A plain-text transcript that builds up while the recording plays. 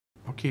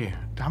Okay,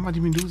 da haben wir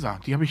die Medusa.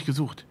 Die habe ich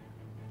gesucht.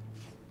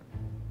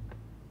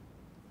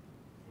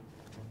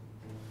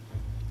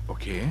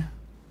 Okay.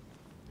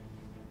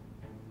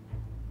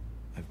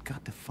 I've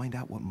got to find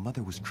out what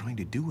Mother was trying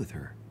to do with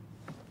her.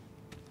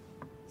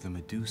 The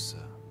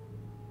Medusa.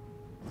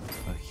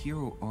 A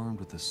hero armed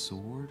with a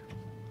sword?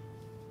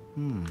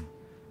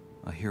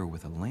 A hero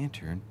with a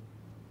lantern.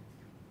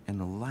 And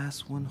the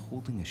last one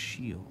holding a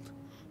shield.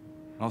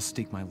 I'll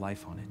stake my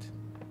life on it.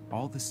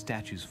 All the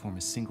statues form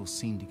a single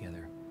scene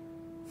together.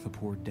 The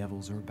poor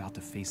devils are about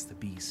to face the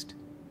beast.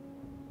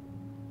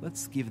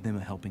 Let's give them a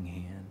helping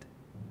hand.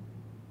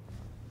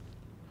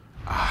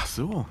 Ach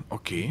so,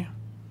 okay.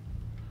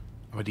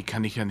 Aber die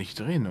kann ich ja nicht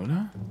drehen,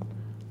 oder?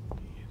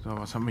 So,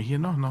 was haben wir hier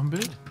noch? Noch ein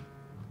Bild?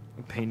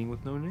 A painting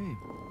with no name.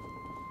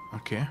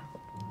 Okay.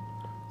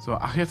 So,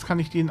 ach, jetzt kann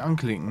ich den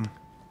anklicken.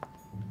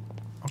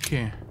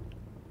 Okay.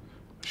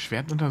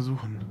 Schwert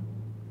untersuchen.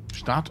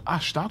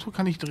 Statue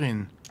kann ich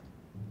drehen.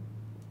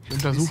 Ich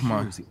untersuche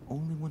mal. This hero is the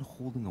only one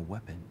holding a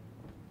weapon.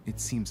 It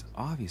seems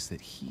obvious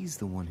that he's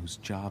the one whose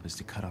job is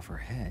to cut off her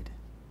head.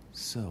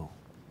 So,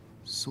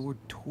 sword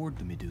toward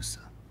the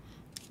Medusa.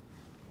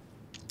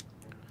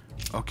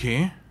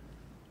 Okay.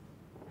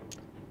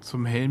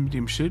 Zum Helm mit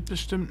dem Schild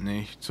bestimmt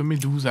nicht. Zur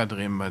Medusa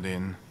drehen wir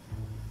den.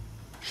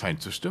 Scheint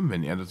zu stimmen,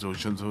 wenn er das so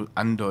schon so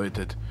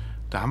andeutet.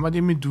 Da haben wir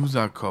den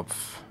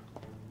Medusa-Kopf.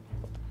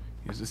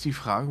 Jetzt ist die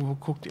Frage, wo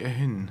guckt er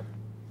hin?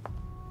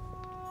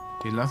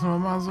 Den lassen wir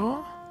mal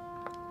so.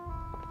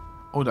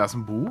 Oh, da ist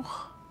ein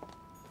Buch.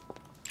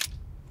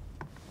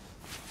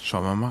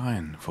 Schauen wir mal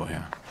rein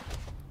vorher.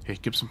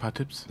 Vielleicht gibt es ein paar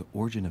Tipps. The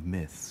origin of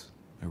myths,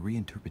 a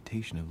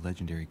reinterpretation of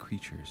legendary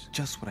creatures.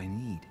 Just what I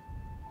need.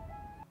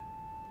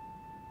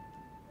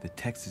 The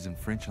text is in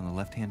French on the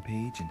left-hand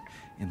page and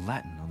in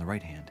Latin on the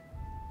right hand.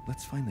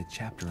 Let's find the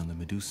chapter on the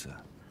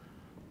Medusa.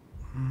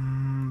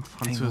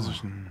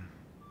 Französischen.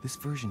 This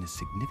version is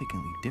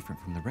significantly different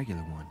from the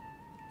regular one.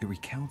 It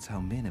recounts how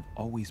men have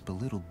always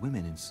belittled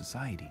women in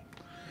society.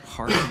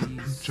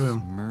 Harpies,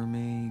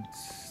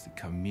 mermaids, the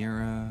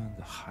chimera,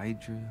 the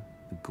hydra,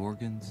 the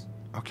gorgons.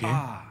 Okay.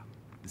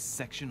 The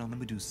section on the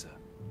Medusa.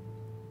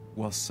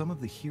 While some of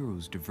the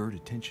heroes divert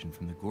attention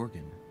from the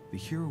gorgon, the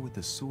hero with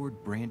the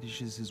sword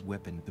brandishes his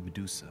weapon at the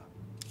Medusa.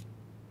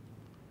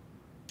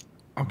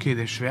 Okay,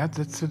 der Schwert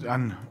setzt es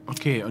an.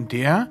 Okay, und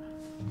der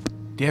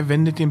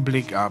wendet den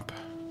Blick ab.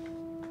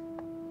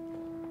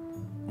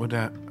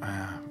 Oder,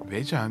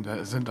 welcher?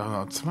 Da sind doch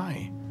noch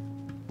zwei.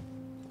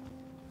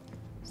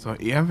 So,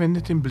 er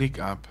wendet den Blick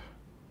ab.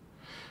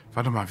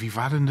 Warte mal, wie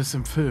war denn das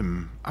im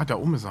Film? Ah, da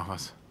oben ist noch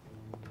was.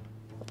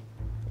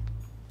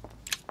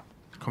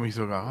 Komme ich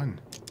sogar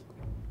ran.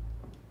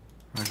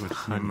 Na gut,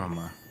 nehmen wir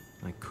mal.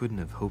 I couldn't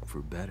have hoped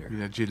for better.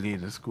 Wieder Gelee,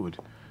 das ist gut.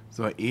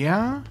 So,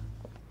 er...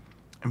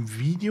 Im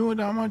Video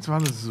damals war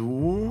das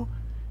so...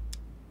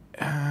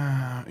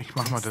 ich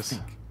mach mal das.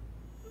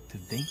 To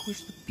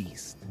vanquish the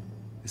beast,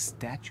 the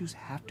statues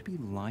have to be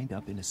lined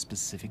up in a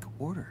specific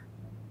order.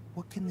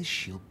 What can the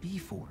shield be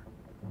for?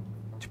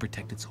 To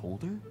protect its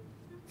holder?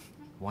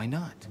 Why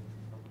not?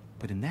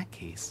 But in that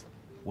case,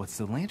 what's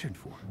the lantern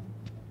for?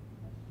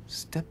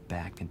 Step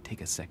back and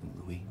take a second,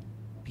 Louis.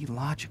 Be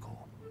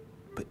logical,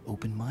 but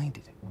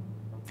open-minded.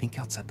 Think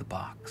outside the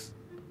box.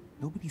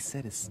 Nobody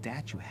said a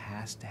statue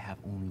has to have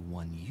only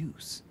one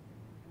use.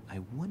 I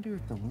wonder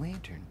if the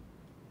lantern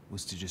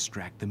was to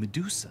distract the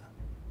Medusa.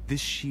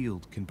 This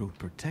shield can both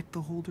protect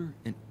the holder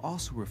and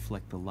also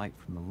reflect the light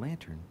from the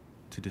lantern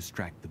to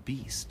distract the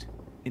beast.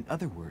 In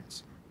other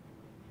words,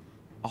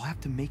 I'll have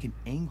to make an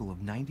angle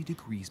of 90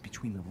 degrees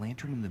between the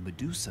lantern and the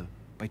Medusa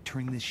by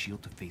turning the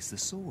shield to face the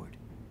sword.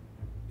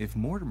 If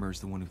Mortimer's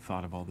the one who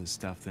thought of all this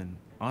stuff, then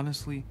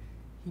honestly,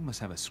 he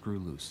must have a screw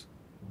loose.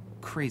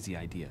 Crazy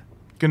idea.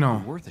 Genau.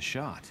 Worth a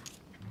shot.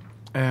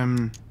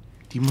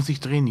 Die muss ich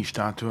drehen, die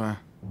Statue.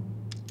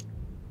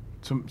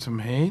 Zum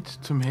Held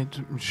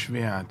im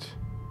Schwert.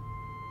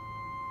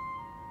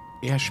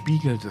 Er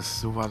spiegelt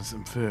es, so war das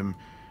im Film.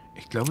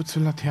 Ich glaube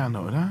zur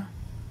Laterne, oder?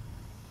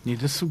 Nee,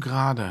 das ist zu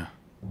gerade.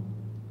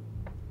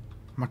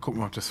 Mal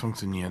gucken, ob das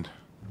funktioniert.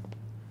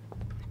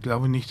 Ich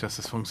glaube nicht, dass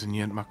das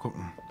funktioniert. Mal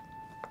gucken.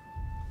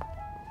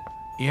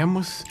 Er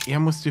muss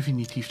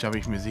definitiv, da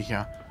bin ich mir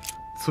sicher,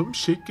 zum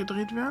Schild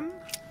gedreht werden.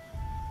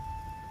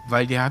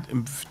 Weil der hat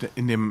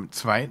in dem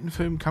zweiten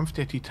Film, Kampf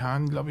der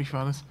Titanen, glaube ich,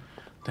 war das,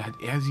 da hat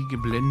er sie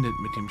geblendet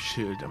mit dem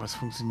Schild, aber es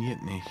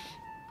funktioniert nicht.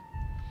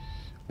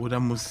 Oder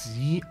muss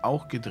sie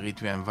auch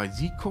gedreht werden, weil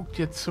sie guckt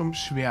jetzt zum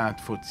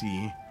Schwert,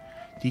 Fuzzi.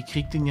 Die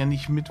kriegt den ja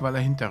nicht mit, weil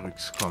er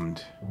hinterrücks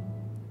kommt.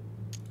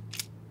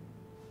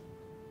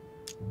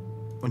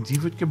 Und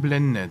sie wird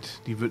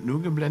geblendet. Die wird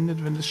nur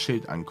geblendet, wenn das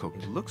Schild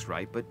anguckt. It looks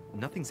right, but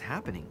nothing's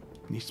happening.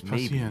 Nichts Maybe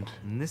passiert.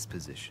 in this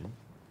position,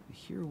 the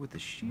hero with the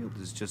shield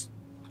is just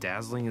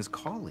dazzling his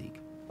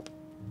colleague.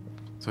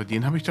 So,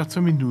 den habe ich doch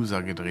zur Medusa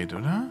gedreht,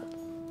 oder?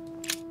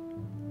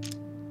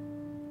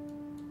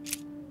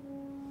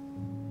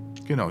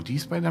 Genau, die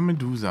ist bei der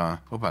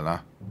Medusa.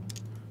 Hoppala.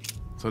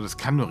 So, das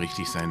kann nur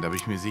richtig sein, da bin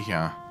ich mir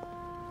sicher.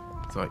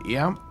 So,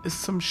 er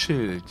ist zum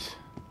Schild.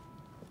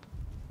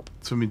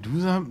 zur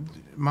Medusa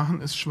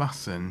machen ist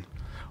Schwachsinn.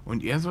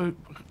 Und er soll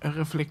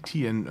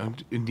reflektieren.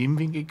 Und in dem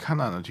Winkel kann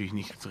er natürlich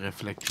nicht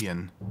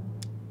reflektieren.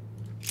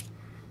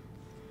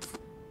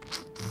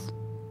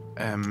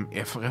 Er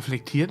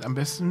reflektiert am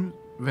besten,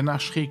 wenn er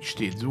schräg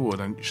steht. So,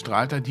 dann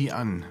strahlt er die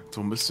an.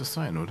 So müsste es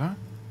sein, oder?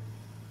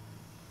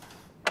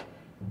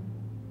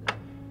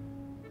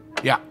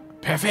 Ja,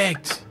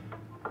 perfekt.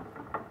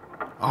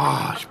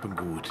 Oh, ich bin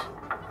gut.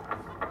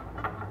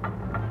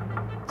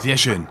 Sehr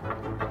schön.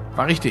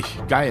 War richtig.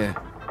 Geil.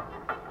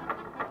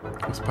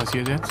 Was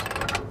passiert jetzt?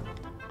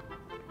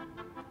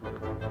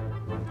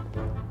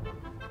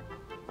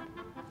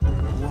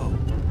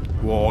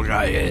 Wow,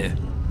 geil.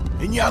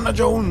 Indiana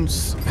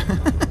Jones.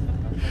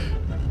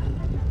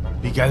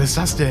 Wie geil ist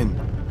das denn?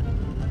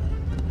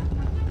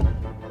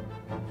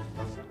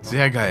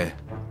 Sehr geil.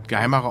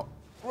 Geheimer Raum.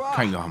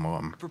 Kein geheimer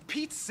Raum. For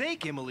Pete's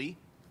sake, Emily.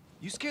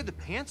 You scared the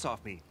pants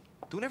off me.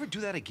 Don't ever do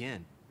that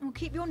again. Well,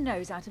 keep your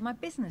nose out of my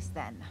business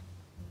then.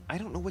 I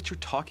don't know what you're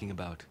talking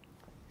about.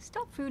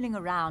 Stop fooling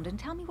around and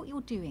tell me what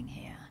you're doing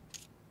here.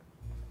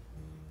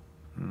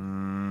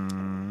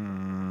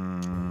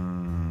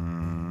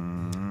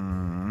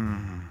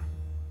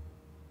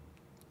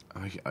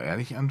 Soll ich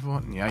ehrlich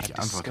antworten? Ja, ich I've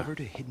antworte. discovered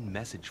a hidden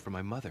message from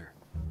my mother.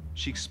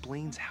 She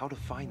explains how to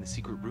find the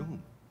secret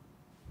room.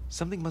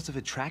 Something must have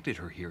attracted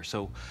her here,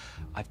 so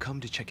I've come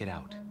to check it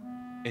out.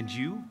 And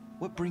you?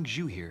 What brings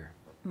you here?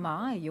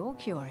 My, you're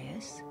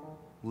curious.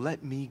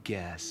 Let me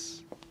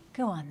guess.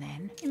 Go on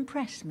then,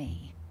 impress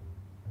me.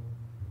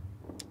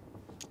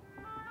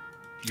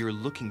 You're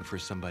looking for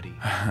somebody.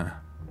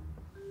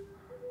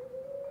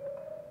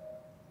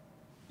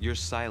 Your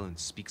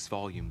silence speaks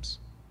volumes.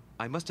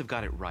 I must have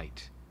got it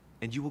right.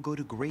 And you will go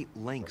to great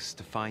lengths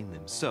to find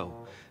them.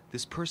 So,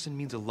 this person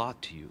means a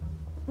lot to you.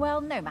 Well,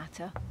 no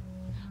matter.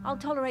 I'll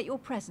tolerate your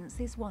presence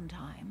this one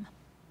time.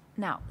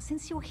 Now,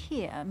 since you're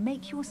here,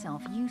 make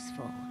yourself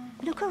useful.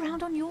 Look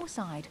around on your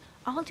side.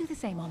 I'll do the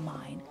same on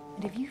mine.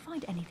 And if you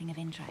find anything of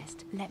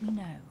interest, let me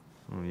know.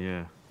 Oh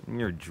yeah, in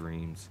your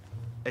dreams.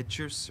 At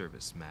your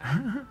service,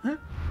 madam.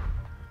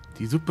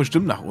 Die sucht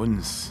bestimmt nach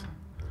uns.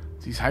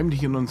 Sie ist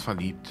heimlich in uns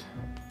verliebt.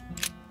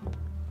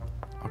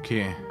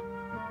 Okay.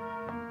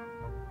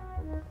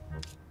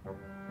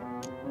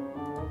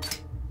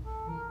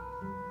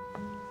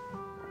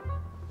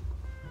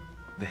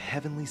 The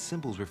heavenly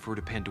symbols refer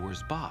to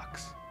Pandora's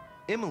box.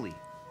 Emily,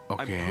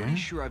 Okay. I'm pretty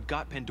sure I've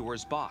got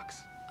Pandora's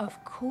box.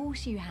 Of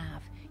course you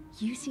have.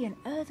 You see an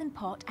earthen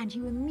pot and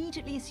you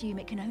immediately assume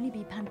it can only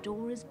be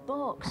Pandora's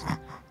box.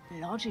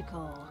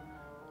 Logical.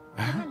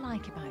 What I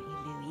like about you,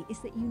 Louis, is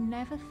that you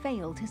never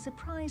fail to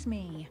surprise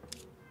me.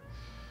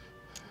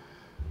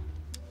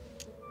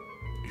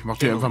 Ich mach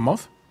die einfach mal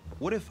auf.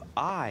 What if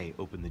I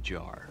open the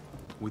jar?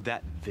 Would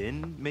that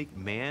then make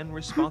man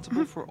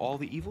responsible for all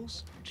the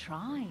evils?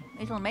 Try.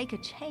 It'll make a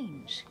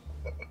change.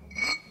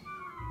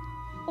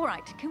 All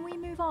right, can we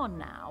move on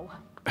now?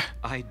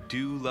 I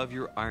do love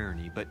your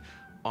irony, but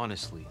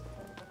honestly,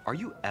 are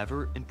you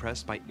ever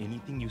impressed by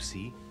anything you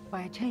see?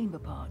 By a chamber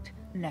pot?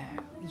 No,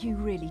 you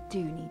really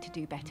do need to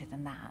do better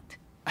than that.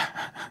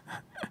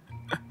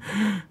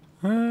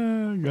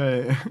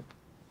 Geil.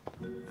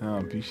 Ja,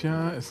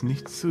 Bücher ist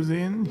nichts zu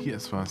sehen. Hier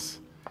ist was.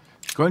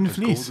 Goldene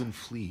The Vlies. Golden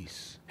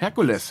Fleece.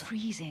 Herkules.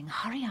 Freezing,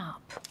 hurry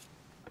up.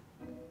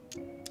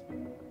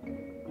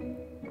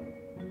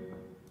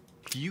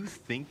 Do you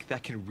think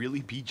that can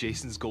really be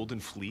Jason's Golden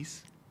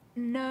Fleece?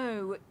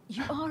 No,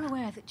 you are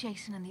aware that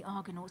Jason and the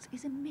Argonauts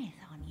is a myth,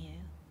 aren't you?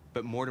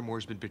 But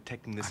Mortimer's been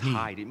protecting this Honey.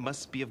 hide. It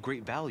must be of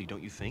great value,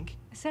 don't you think?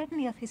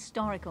 Certainly of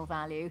historical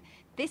value.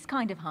 This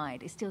kind of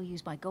hide is still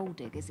used by gold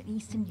diggers in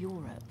Eastern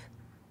Europe.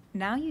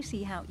 Now you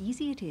see how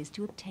easy it is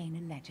to obtain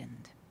a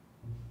legend.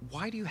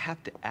 Why do you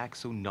have to act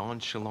so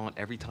nonchalant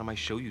every time I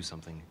show you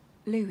something?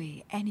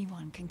 Louis,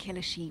 anyone can kill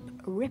a sheep,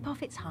 rip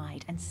off its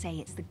hide, and say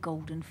it's the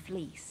Golden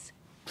Fleece.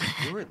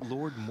 You're at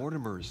Lord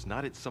Mortimer's,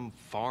 not at some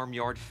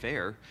farmyard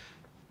fair.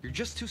 You're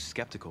just too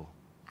skeptical.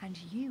 And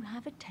you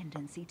have a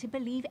tendency to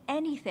believe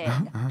anything.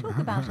 Talk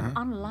about an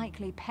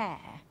unlikely pair.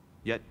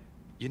 Yet,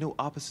 you know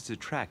opposites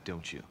attract,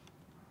 don't you?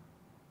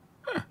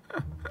 Was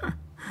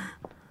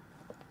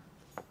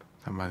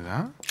haben wir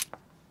da?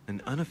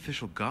 An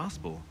unofficial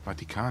gospel? You'd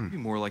be Vatikan.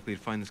 more likely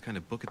to find this kind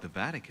of book at the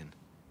Vatican.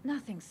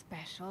 Nothing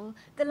special.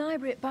 The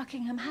library at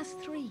Buckingham has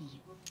 3.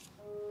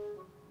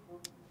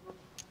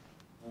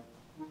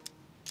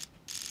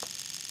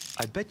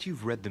 I bet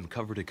you've read them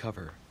cover to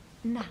cover.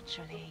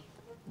 Naturally.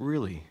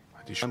 Really?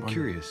 Die I'm Spanne.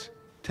 curious.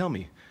 Tell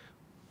me,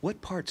 what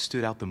part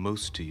stood out the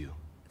most to you?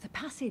 The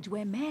passage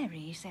where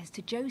Mary says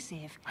to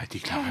Joseph, Halt die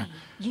Klappe. "Hey,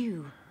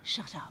 you,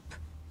 shut up."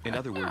 In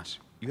other words,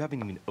 you haven't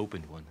even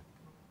opened one.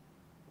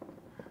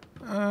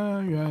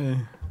 Ah,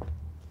 geil.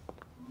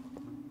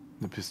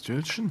 Eine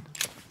Pistölchen.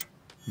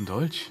 Ein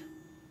Dolch.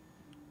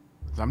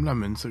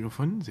 Sammlermünze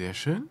gefunden. Sehr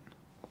schön.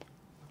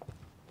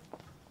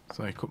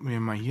 So, ich gucke mir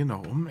mal hier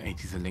noch um. Ey,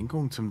 diese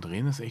Lenkung zum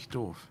Drehen ist echt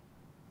doof.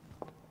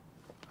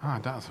 Ah,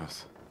 da ist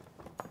was.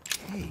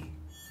 Hey,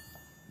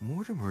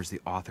 Mortimer's the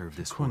author of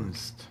this work.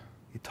 Kunst.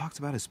 It talks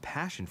about his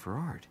passion for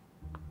art.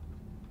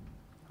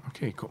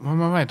 Okay, gucken wir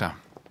mal weiter.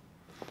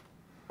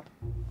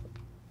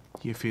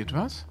 Hier fehlt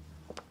was.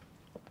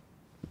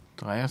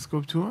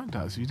 Dreier-Skulptur,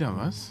 da ist wieder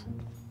was.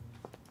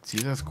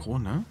 Caesars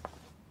Krone.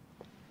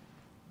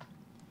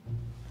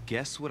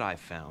 Guess what I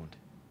found?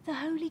 The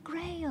Holy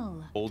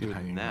Grail. Older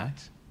than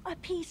that. A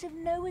piece of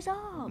Noah's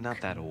Ark. Not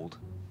that old.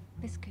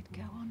 This could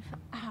go on for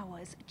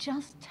hours.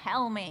 Just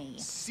tell me.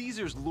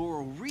 Caesar's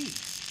laurel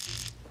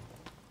wreath.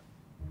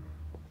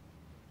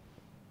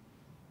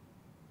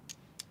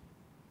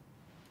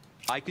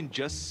 I can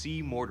just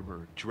see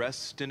Mortimer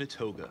dressed in a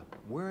toga,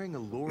 wearing a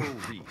laurel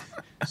wreath,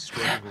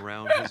 strolling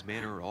around his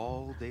manor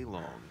all day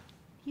long.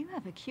 You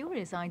have a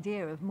curious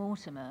idea of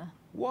Mortimer.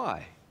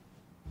 Why?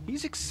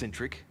 He's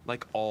eccentric,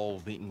 like all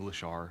the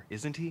English are,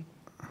 isn't he?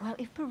 Well,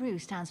 if Peru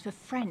stands for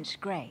French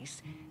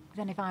grace,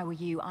 then if I were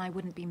you, I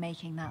wouldn't be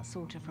making that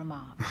sort of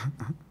remark.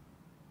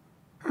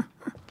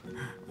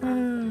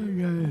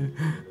 Geil.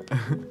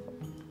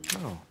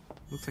 Oh,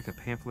 looks like a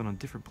pamphlet on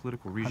different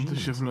political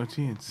Handelschiff regimes.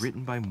 Notiz.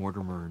 Written by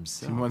Mortimer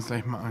Ziehen wir himself. uns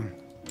gleich mal an.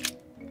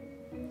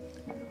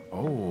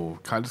 Oh,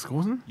 Karl des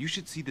Großen? You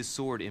should see this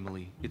sword,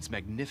 Emily. It's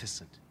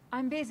magnificent.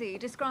 I'm busy.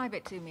 Describe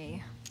it to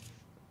me.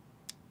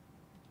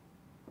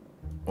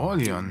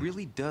 Orlean. It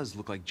really does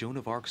look like Joan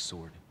of Arc's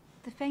sword.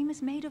 The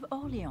famous Maid of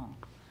Orleans.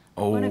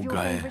 Oh, One of your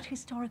geil. favorite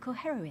historical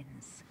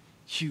heroines.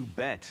 You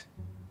bet.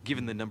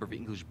 Given the number of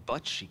English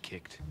butts she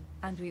kicked.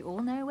 And we all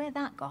know where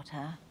that got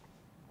her.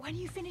 When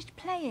you finished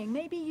playing,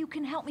 maybe you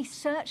can help me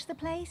search the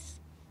place?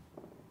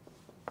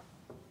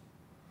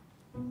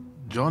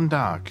 John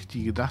d'Arc,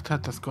 die gedacht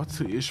hat, dass Gott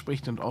zu ihr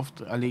spricht und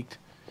auferlegt,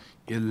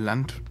 ihr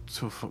Land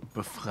zu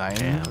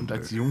befreien und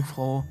als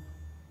Jungfrau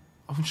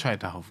auf dem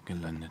Scheiterhaufen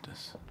gelandet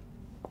ist.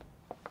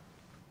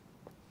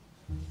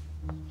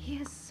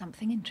 Here's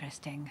something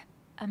interesting.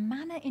 A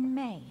manor in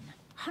Maine,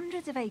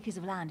 hundreds of acres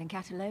of land in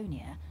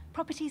Catalonia,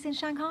 properties in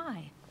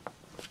Shanghai.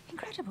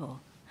 Incredible.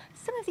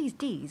 Some of these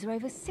deeds are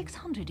over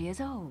 600 years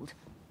old,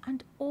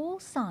 and all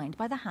signed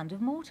by the hand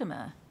of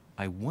Mortimer.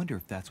 I wonder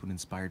if that's what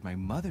inspired my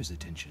mother's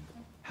attention.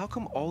 How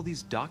come all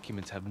these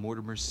documents have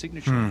Mortimer's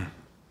signature on them?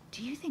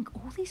 Do you think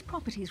all these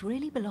properties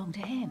really belong to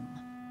him?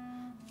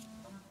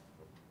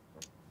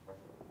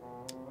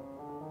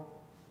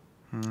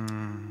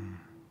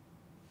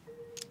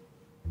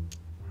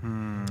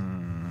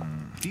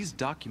 These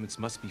documents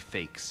must be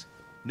fakes.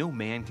 No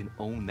man can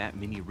own that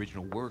many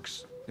original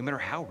works, no matter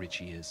how rich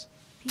he is.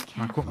 Be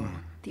careful. gucken.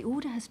 The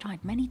Order has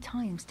tried many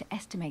times to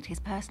estimate his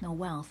personal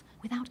wealth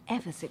without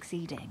ever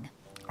succeeding.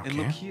 And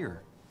look Okay.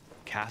 here.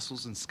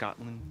 Castles in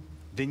Scotland,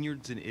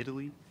 vineyards in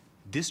Italy,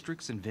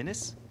 districts in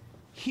Venice.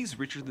 He's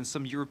richer than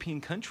some European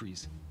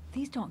countries.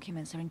 These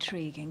documents are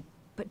intriguing,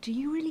 but do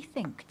you really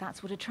think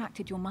that's what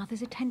attracted your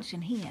mother's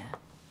attention here?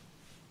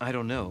 I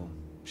don't know.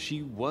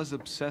 She was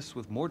obsessed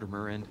with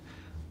Mortimer, and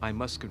I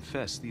must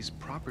confess, these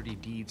property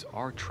deeds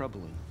are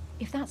troubling.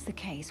 If that's the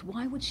case,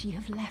 why would she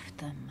have left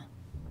them?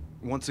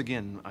 Once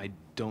again, I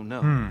don't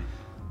know.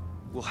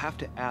 We'll have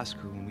to ask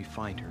her when we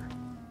find her.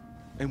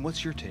 And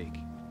what's your take?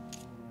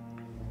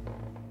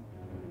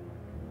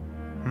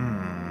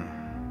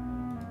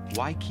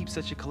 Why keep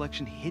such a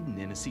collection hidden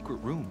in a secret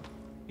room?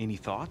 Any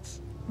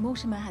thoughts?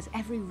 Mortimer has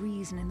every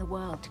reason in the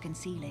world to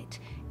conceal it,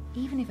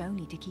 even if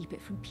only to keep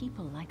it from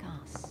people like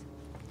us.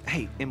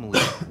 Hey, Emily,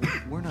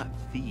 we're not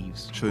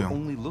thieves. We're Entschuldigung.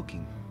 only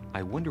looking.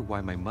 I wonder why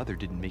my mother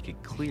didn't make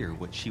it clear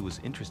what she was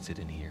interested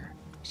in here.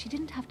 She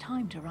didn't have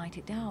time to write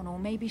it down, or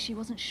maybe she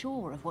wasn't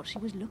sure of what she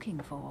was looking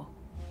for.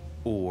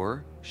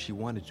 Or she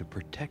wanted to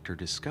protect her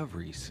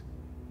discoveries.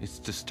 It's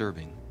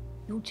disturbing.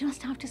 You'll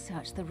just have to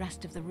search the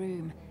rest of the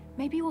room.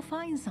 Maybe you'll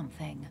find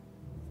something.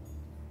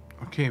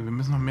 Okay, wir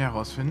müssen noch mehr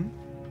rausfinden.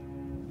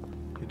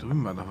 Hier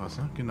drüben war doch was,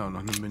 ne? Genau,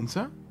 noch eine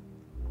Münze.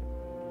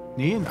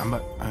 Nee,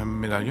 ein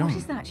Medaillon. What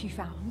is that you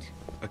found?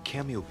 A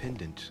cameo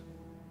pendant.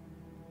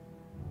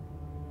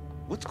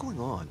 What's going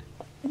on?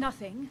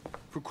 Nothing.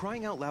 For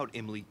crying out loud,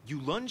 Emily, you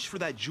lunged for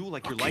that jewel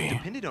like your Okay. life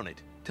depended on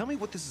it. Tell me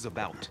what this is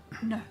about.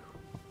 No.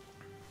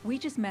 We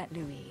just met,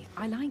 Louis.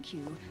 I like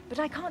you, but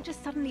I can't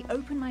just suddenly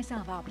open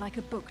myself up like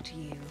a book to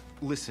you.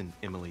 Listen,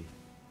 Emily.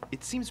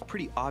 It seems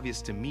pretty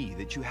obvious to me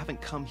that you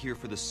haven't come here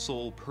for the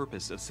sole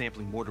purpose of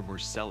sampling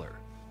Mortimer's cellar.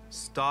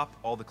 Stop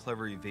all the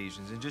clever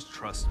evasions and just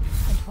trust me.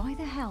 And why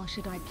the hell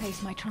should I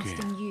place my trust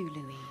Okay. in you,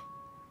 Louis?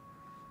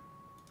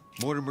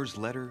 Mortimer's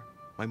letter,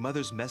 my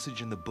mother's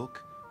message in the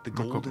book, the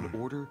Golden gucken.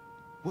 Order.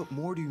 What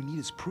more do you need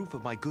as proof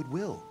of my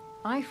goodwill?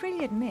 I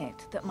freely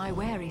admit that my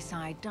wary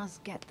side does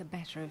get the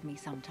better of me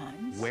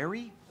sometimes.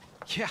 Wary?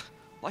 Yeah,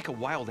 like a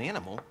wild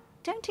animal.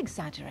 Don't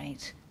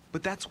exaggerate.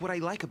 But that's what I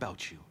like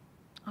about you.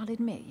 I'll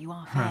admit you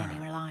are fairly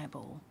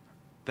reliable.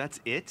 That's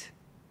it?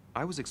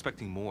 I was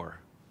expecting more.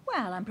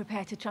 Well, I'm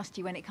prepared to trust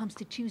you when it comes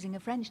to choosing a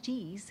French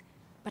cheese.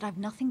 But I've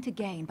nothing to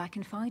gain by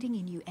confiding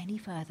in you any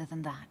further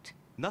than that.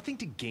 Nothing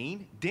to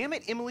gain? Damn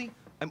it, Emily.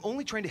 I'm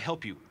only trying to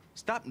help you.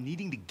 Stop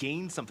needing to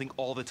gain something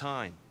all the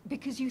time.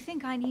 Because you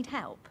think I need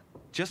help?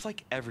 Just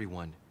like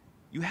everyone.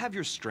 You have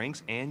your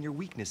strengths and your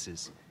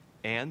weaknesses.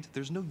 And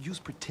there's no use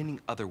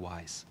pretending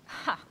otherwise.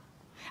 Ha!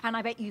 And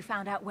I bet you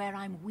found out where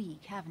I'm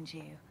weak, haven't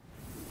you?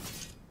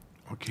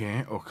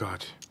 Okay, oh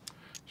Gott.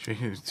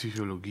 Schwäche ist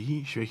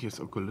Psychologie, Schwäche ist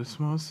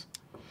Okulismus.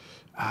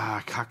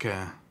 Ah,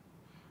 Kacke.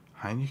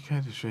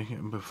 Heiligkeit ist Schwäche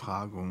in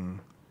Befragungen.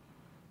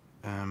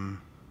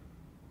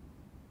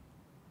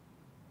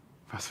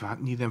 Was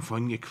hatten die denn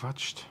vorhin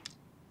gequatscht?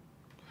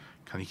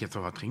 Kann ich jetzt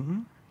aber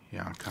trinken?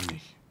 Ja, kann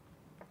ich.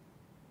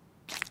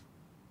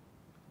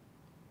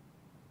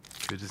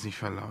 Ich will es nicht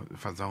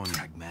versauen.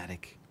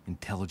 Pragmatic,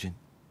 intelligent,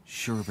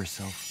 sure of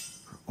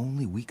herself. Her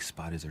only weak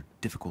spot is her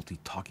difficulty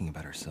talking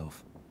about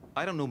herself.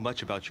 I don't know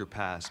much about your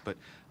past, but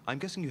I'm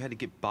guessing you had to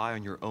get by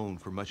on your own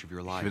for much of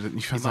your life. Ich will es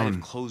nicht It might have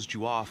versauen. closed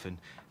you off, and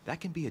that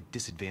can be a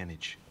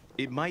disadvantage.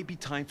 It might be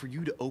time for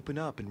you to open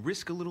up and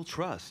risk a little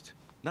trust.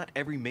 Not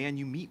every man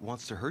you meet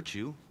wants to hurt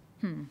you.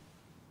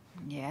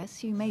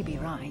 Yes, you may be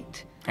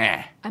right.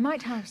 Eh. I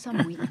might have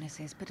some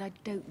weaknesses, but I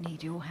don't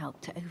need your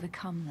help to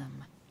overcome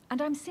them. And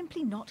I'm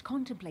simply not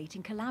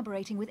contemplating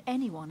collaborating with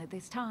anyone at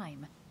this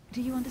time.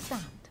 Do you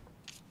understand?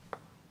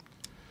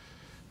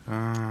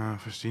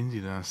 Verstehen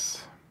Sie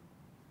das?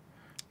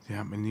 Sie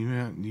hat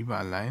mir lieber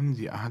allein.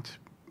 Sie hat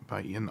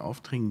bei ihren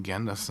Aufträgen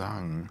gern das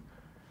Sagen.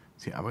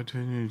 Sie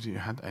arbeitet, sie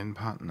hat einen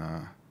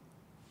Partner.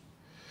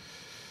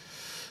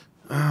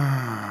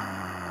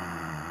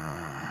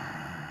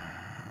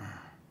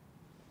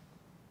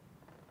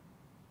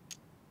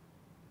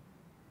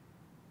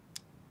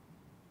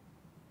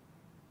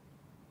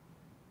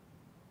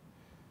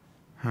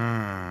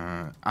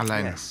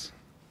 Allein. Yes.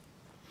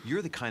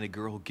 You're the kind of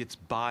girl who gets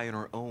by on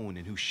her own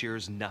and who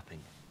shares nothing.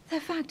 The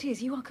fact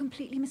is, you are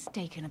completely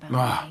mistaken about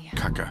Ah, me.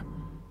 Kacke.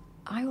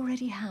 I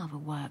already have a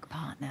work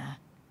partner.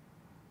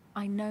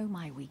 I know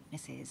my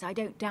weaknesses. I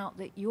don't doubt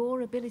that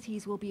your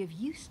abilities will be of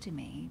use to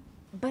me.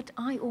 But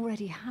I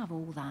already have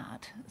all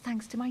that,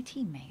 thanks to my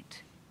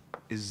teammate.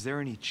 Is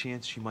there any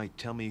chance you might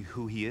tell me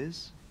who he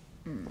is?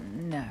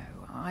 No,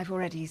 I've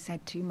already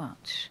said too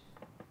much.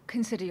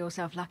 Consider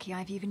yourself lucky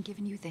I've even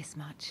given you this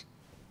much.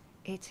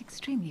 It's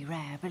extremely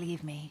rare,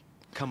 believe me.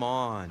 Come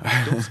on,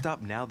 don't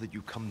stop now that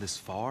you've come this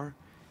far.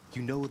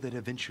 You know that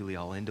eventually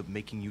I'll end up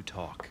making you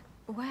talk.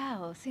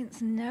 Well,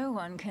 since no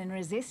one can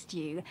resist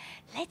you,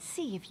 let's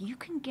see if you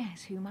can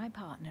guess who my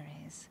partner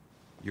is.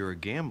 You're a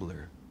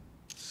gambler.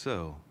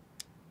 So,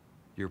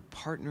 your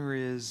partner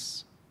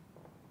is...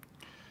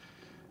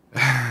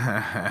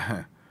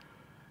 Eine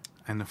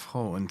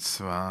Frau, und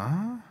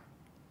zwar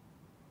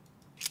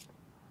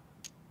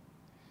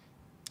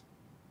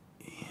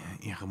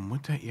ihre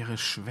Mutter, ihre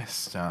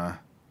Schwester.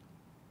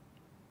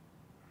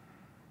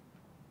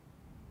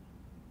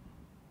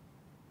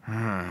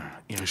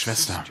 Ihre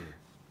Schwester. Sister.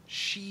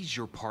 She's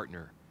your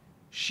partner.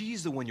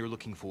 She's the one you're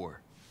looking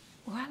for.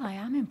 Well, I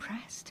am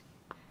impressed.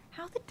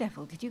 How the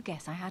devil did you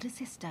guess I had a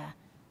sister?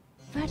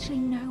 Virtually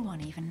no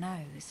one even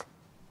knows.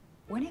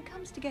 When it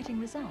comes to getting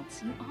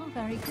results, you are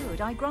very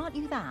good, I grant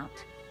you that.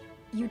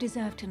 You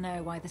deserve to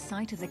know why the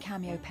sight of the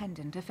cameo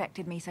pendant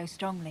affected me so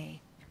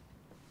strongly.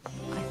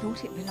 I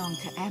thought it belonged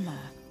to Emma,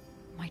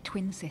 my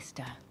twin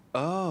sister.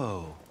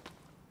 Oh.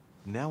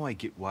 Now I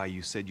get why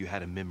you said you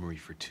had a memory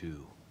for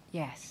two.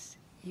 Yes,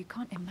 you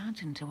can't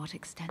imagine to what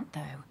extent,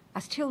 though.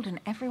 As children,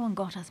 everyone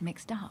got us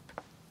mixed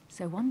up.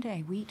 So one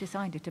day we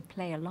decided to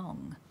play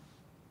along.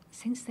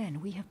 Since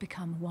then, we have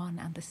become one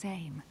and the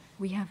same.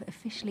 We have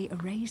officially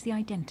erased the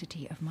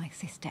identity of my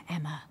sister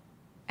Emma.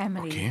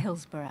 Emily Okay.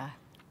 Hillsborough.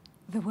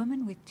 The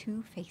woman with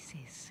two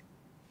faces.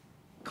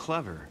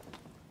 Clever.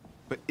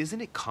 But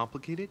isn't it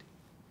complicated?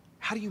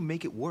 How do you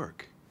make it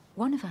work?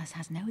 One of us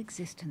has no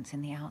existence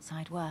in the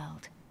outside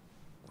world.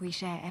 We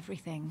share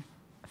everything.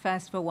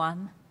 First for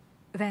one,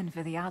 then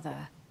for the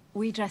other.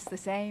 We dress the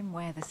same,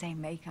 wear the same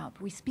makeup,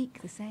 we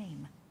speak the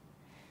same.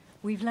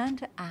 We've learned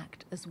to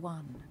act as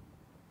one.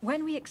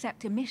 When we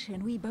accept a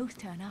mission, we both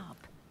turn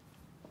up.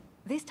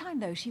 This time,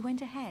 though, she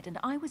went ahead, and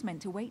I was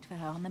meant to wait for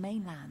her on the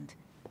mainland.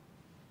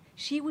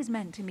 She was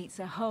meant to meet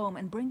Sir Home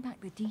and bring back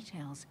the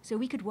details, so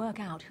we could work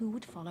out who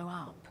would follow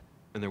up.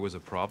 And there was a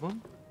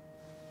problem?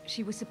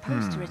 She was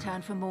supposed to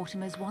return from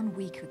Mortimer's 1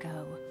 week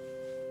ago.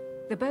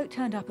 The boat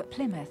turned up at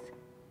Plymouth,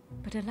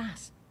 but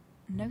alas,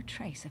 no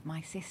trace of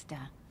my sister.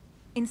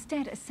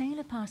 Instead, a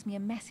sailor passed me a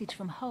message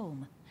from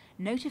home,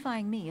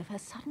 notifying me of her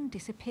sudden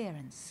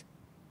disappearance.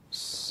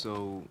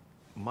 So,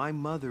 my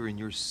mother and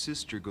your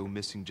sister go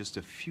missing just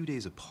a few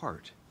days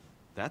apart.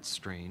 That's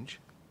strange.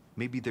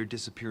 Maybe their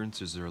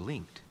disappearances are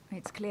linked.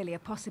 It's clearly a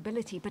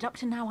possibility, but up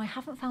to now I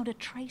haven't found a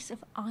trace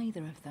of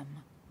either of them.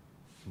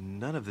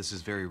 None of this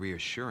is very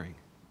reassuring.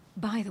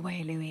 By the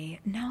way, Louis,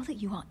 now that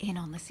you are in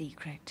on the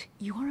secret,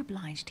 you are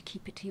obliged to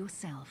keep it to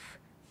yourself,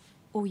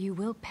 or you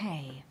will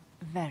pay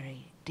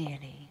very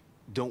dearly.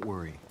 Don't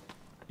worry.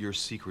 Your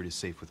secret is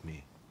safe with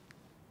me.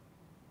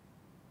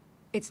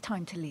 It's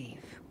time to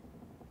leave.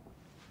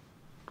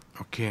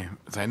 Okay,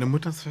 seine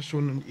Mutter ist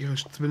verschwunden und ihre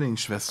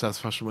Zwillingsschwester ist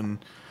verschwunden.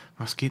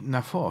 Was geht denn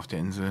da vor auf der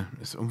Insel?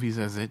 Ist irgendwie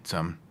sehr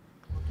seltsam.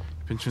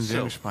 Ich bin schon sehr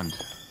So. gespannt.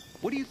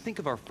 What do you think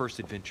of our first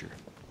adventure?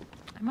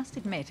 I must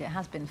admit, it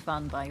has been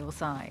fun by your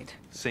side.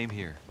 Same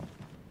here.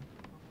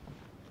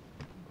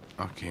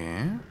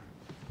 Okay.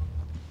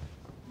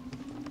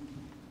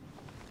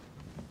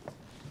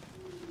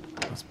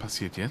 Was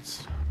passiert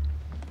jetzt?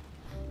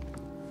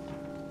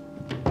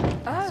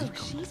 Oh,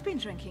 she's been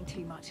drinking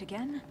too much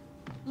again.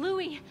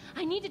 Louis,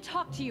 I need to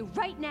talk to you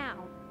right now.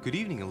 Good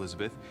evening,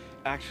 Elizabeth.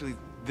 Actually,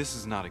 this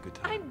is not a good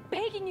time. I'm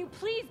begging you,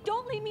 please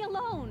don't leave me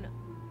alone.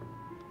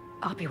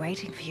 I'll be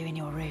waiting for you in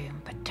your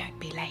room, but don't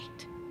be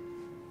late.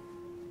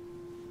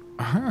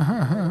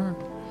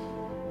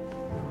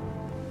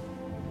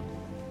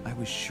 I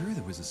was sure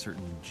there was a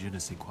certain je ne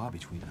sais quoi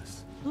between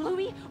us.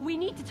 Louis, we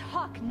need to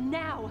talk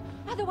now.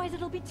 Otherwise,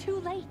 it'll be too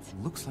late.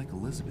 Looks like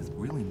Elizabeth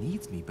really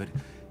needs me, but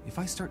if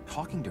I start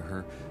talking to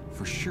her,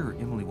 for sure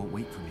Emily won't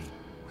wait for me.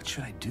 What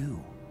should I do?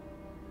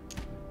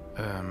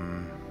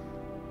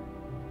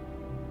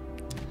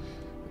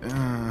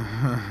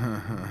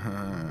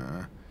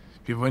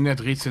 Wir wollen ja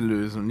Rätsel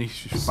lösen und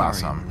nicht Spaß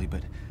Sorry, haben. Emily,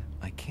 but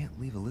I can't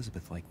leave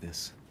Elizabeth like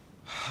this.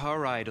 All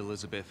right,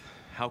 Elizabeth.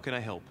 How can I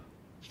help?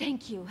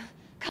 Thank you.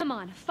 Come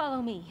on,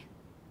 follow me.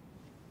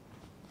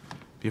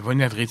 Wir wollen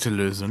ja Rätsel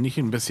lösen und nicht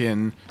ein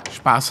bisschen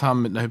Spaß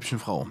haben mit einer hübschen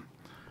Frau.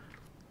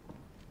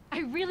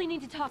 I really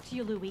need to talk to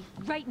you, Louis,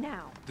 right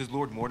now. Does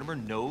Lord Mortimer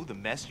know the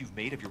mess you've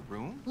made of your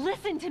room?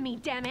 Listen to me,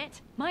 damn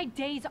it. My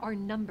days are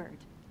numbered.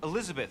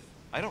 Elizabeth,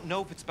 I don't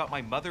know if it's about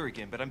my mother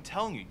again, but I'm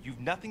telling you, you've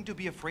nothing to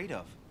be afraid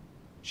of.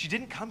 She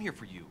didn't come here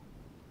for you.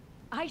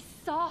 I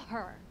saw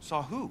her.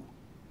 Saw who?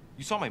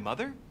 You saw my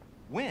mother?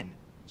 When?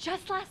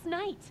 Just last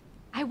night.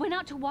 I went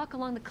out to walk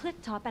along the cliff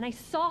top and I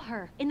saw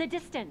her in the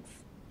distance.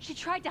 She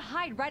tried to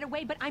hide right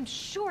away, but I'm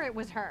sure it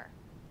was her.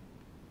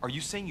 Are you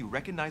saying you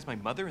recognized my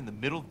mother in the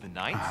middle of the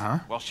night?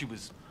 While she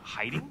was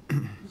hiding?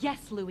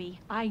 Yes, Louis,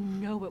 I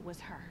know it was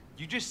her.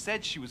 You just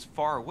said she was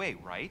far away,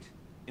 right?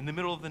 In the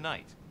middle of the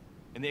night.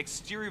 And the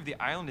exterior of the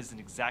island isn't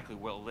exactly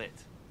well lit.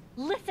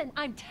 Listen,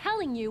 I'm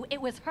telling you,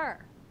 it was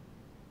her.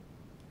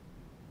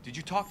 Did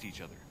you talk to each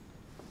other?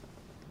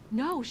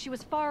 No, she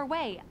was far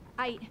away.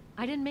 I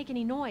didn't make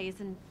any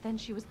noise, and then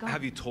she was gone.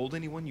 Have you told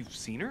anyone you've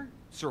seen her?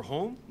 Sir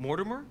Holmes?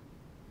 Mortimer?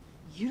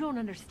 You don't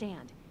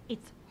understand.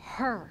 It's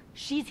her.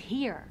 She's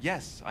here.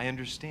 Yes, I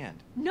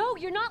understand. No,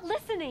 you're not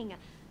listening.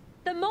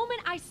 The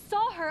moment I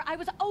saw her, I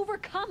was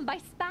overcome by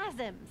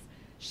spasms.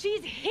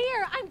 She's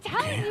here. I'm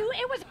telling you,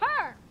 it was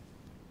her.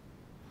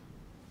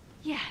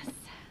 Yes,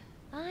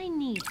 I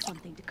need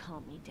something to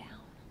calm me down.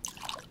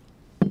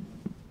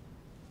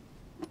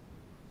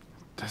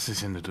 Das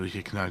ist ja eine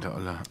durchgeknallte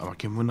Olle. Aber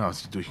kein Wunder,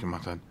 was sie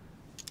durchgemacht hat.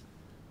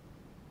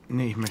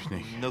 Nee, ich möchte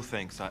nicht. No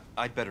thanks,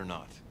 I'd better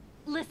not.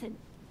 Listen,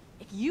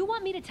 if you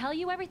want me to tell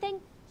you everything,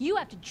 you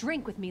have to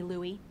drink with me,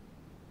 Louis.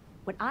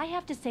 What I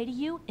have to say to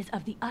you is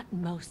of the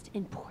utmost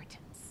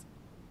importance.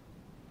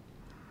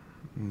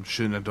 Ein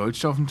schöner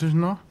Deutsch auf dem Tisch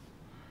noch.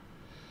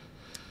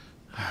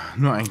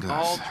 Nur ein I'll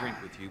Glas. drink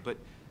with you, but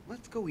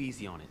let's go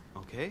easy on it,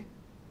 okay?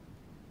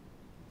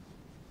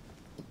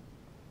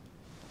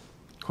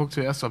 Guck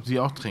zuerst, ob sie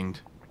auch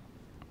trinkt.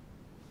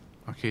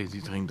 Okay,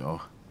 sie trinkt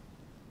auch.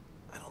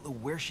 I don't know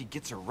where she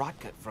gets her rot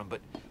gut from,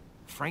 but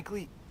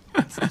frankly,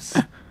 it's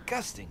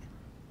disgusting.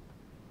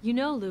 You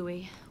know,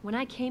 Louis, when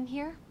I came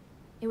here,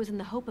 it was in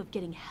the hope of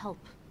getting help.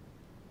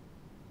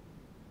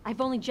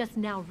 I've only just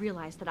now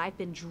realized that I've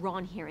been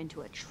drawn here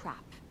into a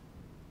trap.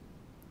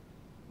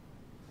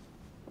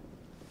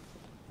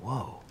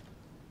 Whoa.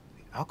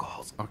 The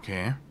alcohol's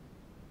Okay.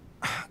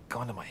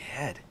 gone to my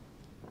head.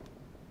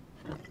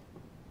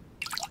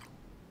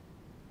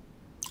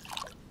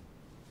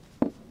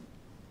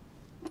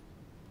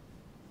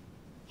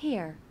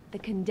 Here, the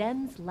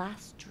condemned's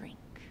last drink.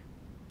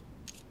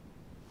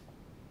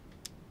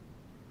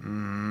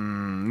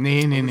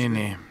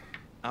 Nee.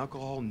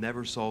 Alcohol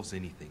never solves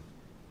anything.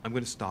 I'm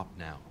gonna stop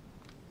now.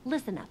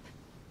 Listen up.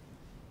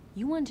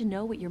 You want to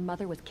know what your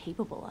mother was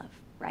capable of,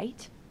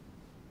 right?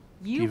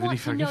 You Die will want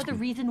ich to know the vergiften.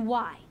 reason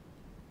why.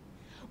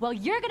 Well,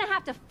 you're gonna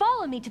have to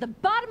follow me to the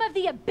bottom of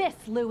the abyss,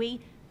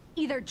 Louis.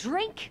 Either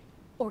drink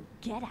or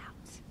get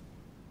out.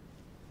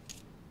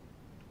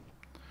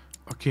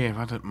 Okay,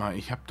 wartet mal.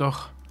 Ich habe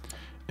doch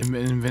im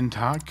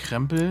Inventar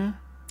Krempel.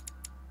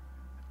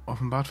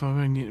 Offenbart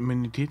vorübergehend die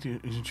Immunität,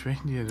 die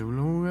Schwächen,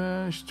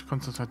 Dialoge,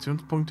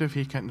 Konzentrationspunkte,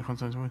 Fähigkeiten,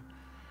 Konzentration.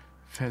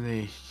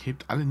 Fällig.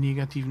 Hebt alle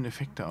negativen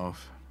Effekte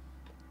auf.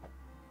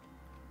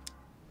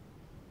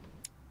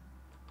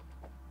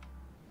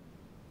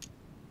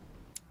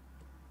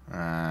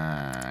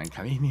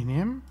 Kann ich nicht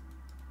nehmen?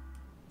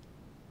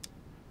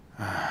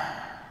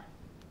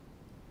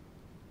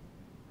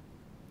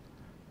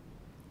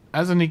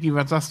 Also, Niki,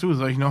 was sagst du?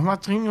 Soll ich noch mal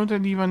trinken oder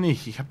lieber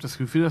nicht? Ich habe das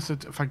Gefühl, dass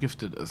es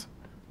vergiftet ist.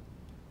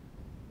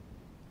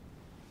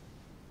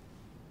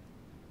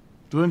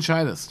 Du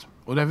entscheidest.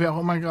 Oder wer auch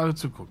immer gerade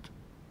zuguckt.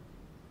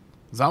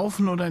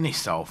 Saufen oder nicht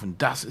saufen?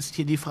 Das ist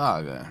hier die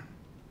Frage.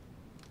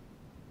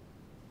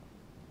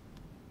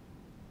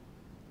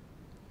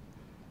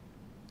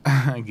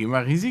 Geh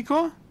mal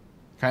Risiko?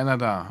 Keiner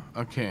da.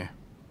 Okay.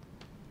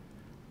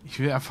 Ich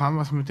will erfahren,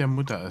 was mit der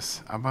Mutter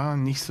ist. Aber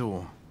nicht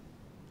so.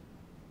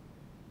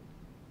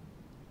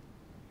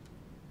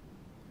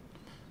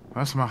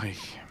 Was mache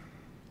ich?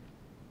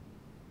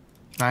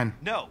 Nein.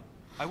 No,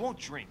 I won't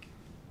drink.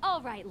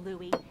 All right,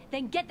 Louis.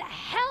 Then get the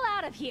hell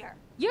out of here.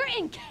 You're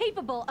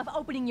incapable of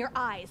opening your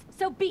eyes,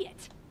 so be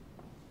it.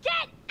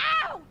 Get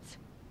out!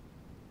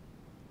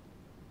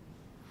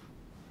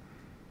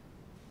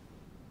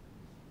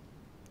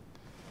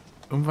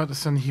 Irgendwas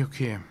ist da nicht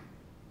okay.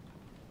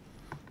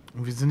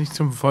 Und wir sind nicht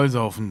zum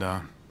Vollsaufen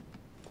da.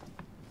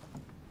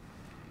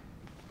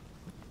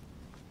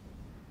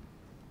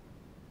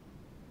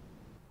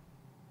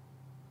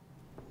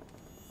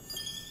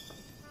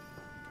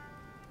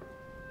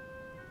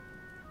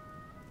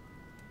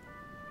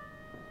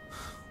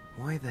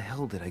 Why the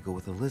hell did I go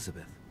with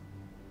Elizabeth?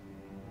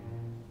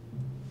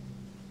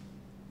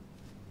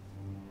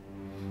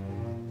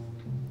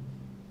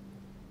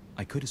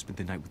 I could have spent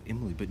the night with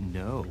Emily, but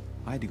no.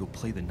 I had to go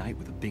play the night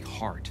with a big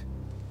heart.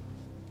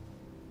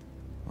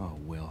 Oh,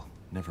 well,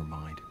 never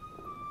mind.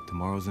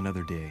 Tomorrow's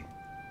another day.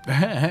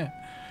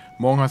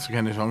 Morgen hast du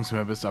keine Chance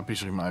mehr, bist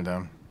abgeschrieben,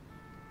 Alter.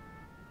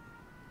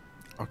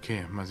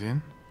 Okay, mal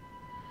sehen.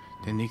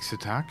 Der nächste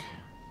Tag.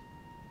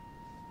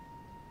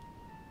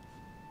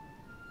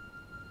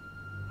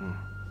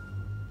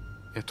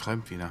 Er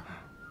träumt wieder.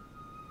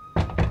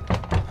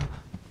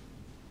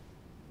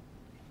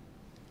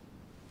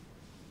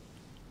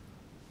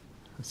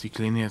 Ist die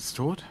Kleine jetzt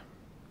tot?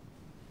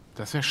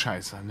 Das wäre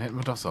scheiße. Dann hätten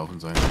wir doch saufen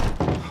sollen.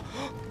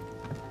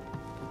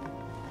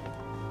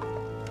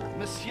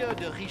 Monsieur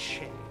de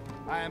Richet,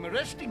 I am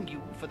arresting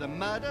you for the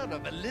murder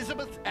of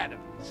Elizabeth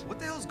Adams. What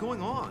the hell's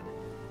going on?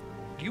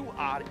 You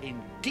are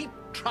in deep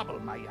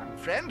trouble, my young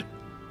friend.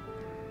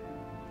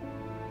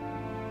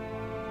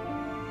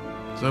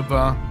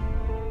 Super.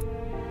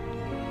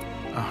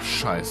 Ach,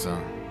 scheiße.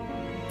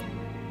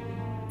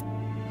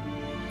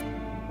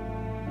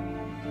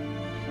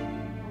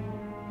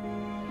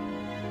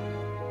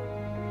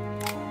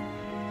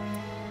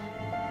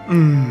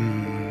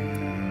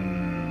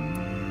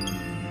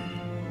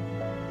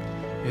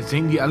 Jetzt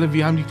denken die alle,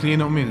 wir haben die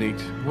Kleine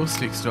umgelegt.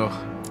 Wusste ich's doch.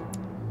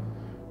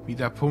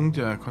 Wieder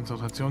Punkte,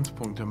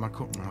 Konzentrationspunkte. Mal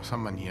gucken, was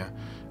haben wir hier?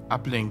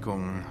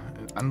 Ablenkung.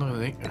 In andere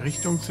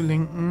Richtung zu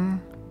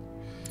lenken.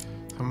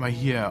 Was haben wir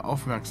hier?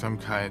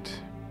 Aufmerksamkeit.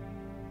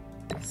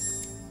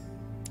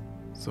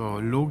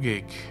 So,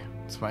 Logik.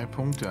 2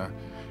 Punkte.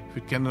 Ich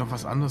würde gerne noch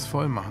was anderes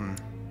voll machen.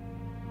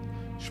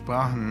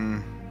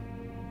 Sprachen.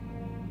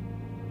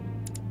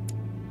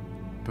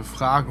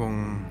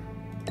 Befragung.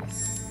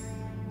 Das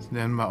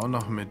lernen wir auch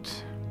noch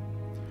mit.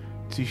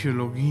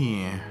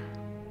 Psychologie.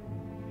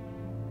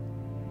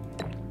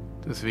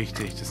 Das ist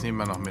wichtig. Das nehmen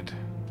wir noch mit.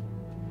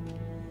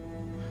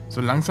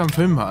 So langsam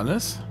filmen wir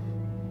alles.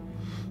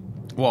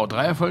 Wow,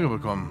 3 Erfolge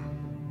bekommen.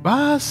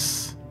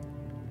 Was?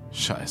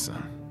 Scheiße.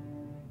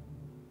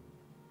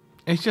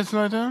 Echt jetzt,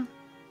 Leute?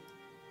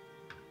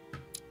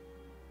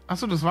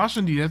 Achso, das war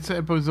schon die letzte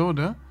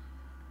Episode.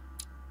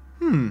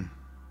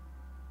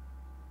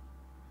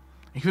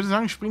 Ich würde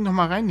sagen, ich springe noch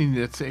mal rein in die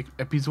letzte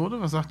Episode.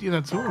 Was sagt ihr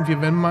dazu? Und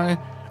wir werden mal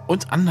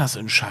uns anders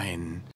entscheiden.